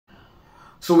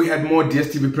So we had more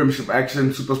DStv Premiership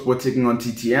action, Supersport taking on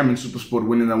TTM and Supersport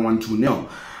winning that 1-2-0.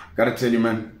 Gotta tell you,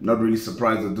 man, not really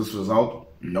surprised at this result.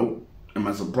 Nope. Am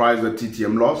I surprised that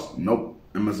TTM lost? Nope.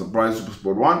 Am I surprised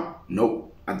Supersport won?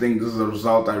 Nope. I think this is a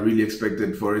result I really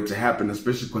expected for it to happen,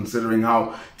 especially considering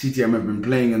how TTM have been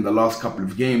playing in the last couple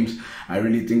of games. I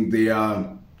really think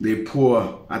they're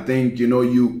poor. I think,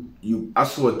 I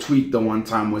saw a tweet the one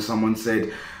time where someone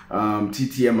said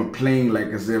TTM are playing like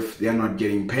as if they're not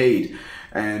getting paid.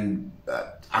 And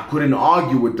I couldn't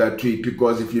argue with that tweet,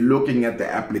 because if you're looking at the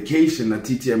application that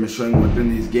TTM is showing within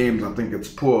these games, I think it's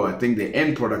poor. I think the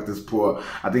end product is poor.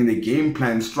 I think the game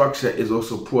plan structure is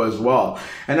also poor as well.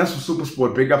 And that's for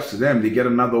Supersport. Big ups to them. They get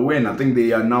another win. I think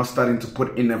they are now starting to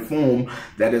put in a form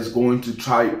that is going to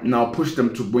try now push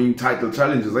them to win title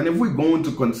challenges. And if we're going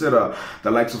to consider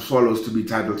the likes of Swallows to be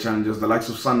title challengers, the likes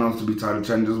of Sundowns to be title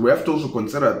challengers, we have to also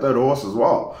consider a third horse as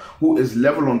well, who is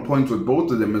level on points with both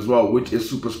of them as well, which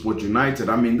is Supersport United.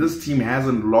 I mean, this team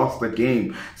hasn't lost a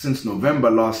game since November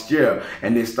last year,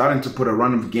 and they're starting to put a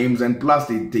run of games, and plus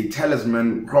the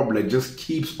talisman Krobler just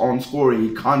keeps on scoring.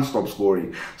 He can't stop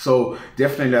scoring. So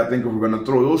definitely I think if we're going to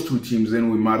throw those two teams in,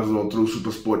 we might as well throw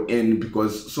Supersport in,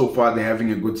 because so far they're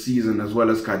having a good season, as well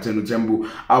as Kaitenu Tembu.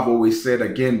 I've always said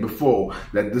again before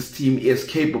that this team is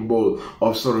capable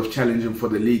of sort of challenging for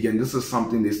the league, and this is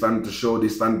something they're starting to show. They're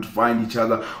starting to find each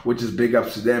other, which is big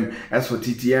ups to them. As for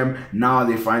TTM, now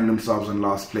they find themselves in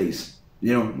last place.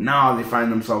 Now they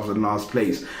find themselves in last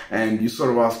place. And you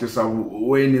sort of ask yourself,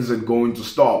 when is it going to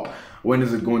stop? When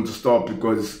is it going to stop?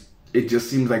 Because it just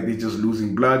seems like they're just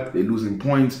losing blood. They're losing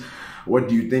points. What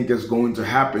do you think is going to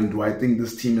happen? Do I think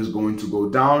this team is going to go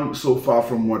down? So far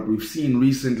from what we've seen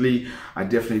recently, I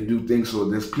definitely do think so.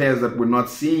 There's players that we're not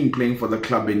seeing playing for the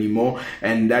club anymore,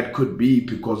 and that could be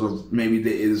because of maybe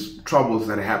there is troubles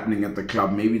that are happening at the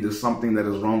club. Maybe there's something that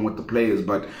is wrong with the players,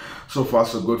 but so far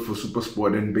so good for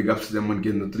Supersport, and big ups to them on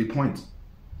getting the 3 points.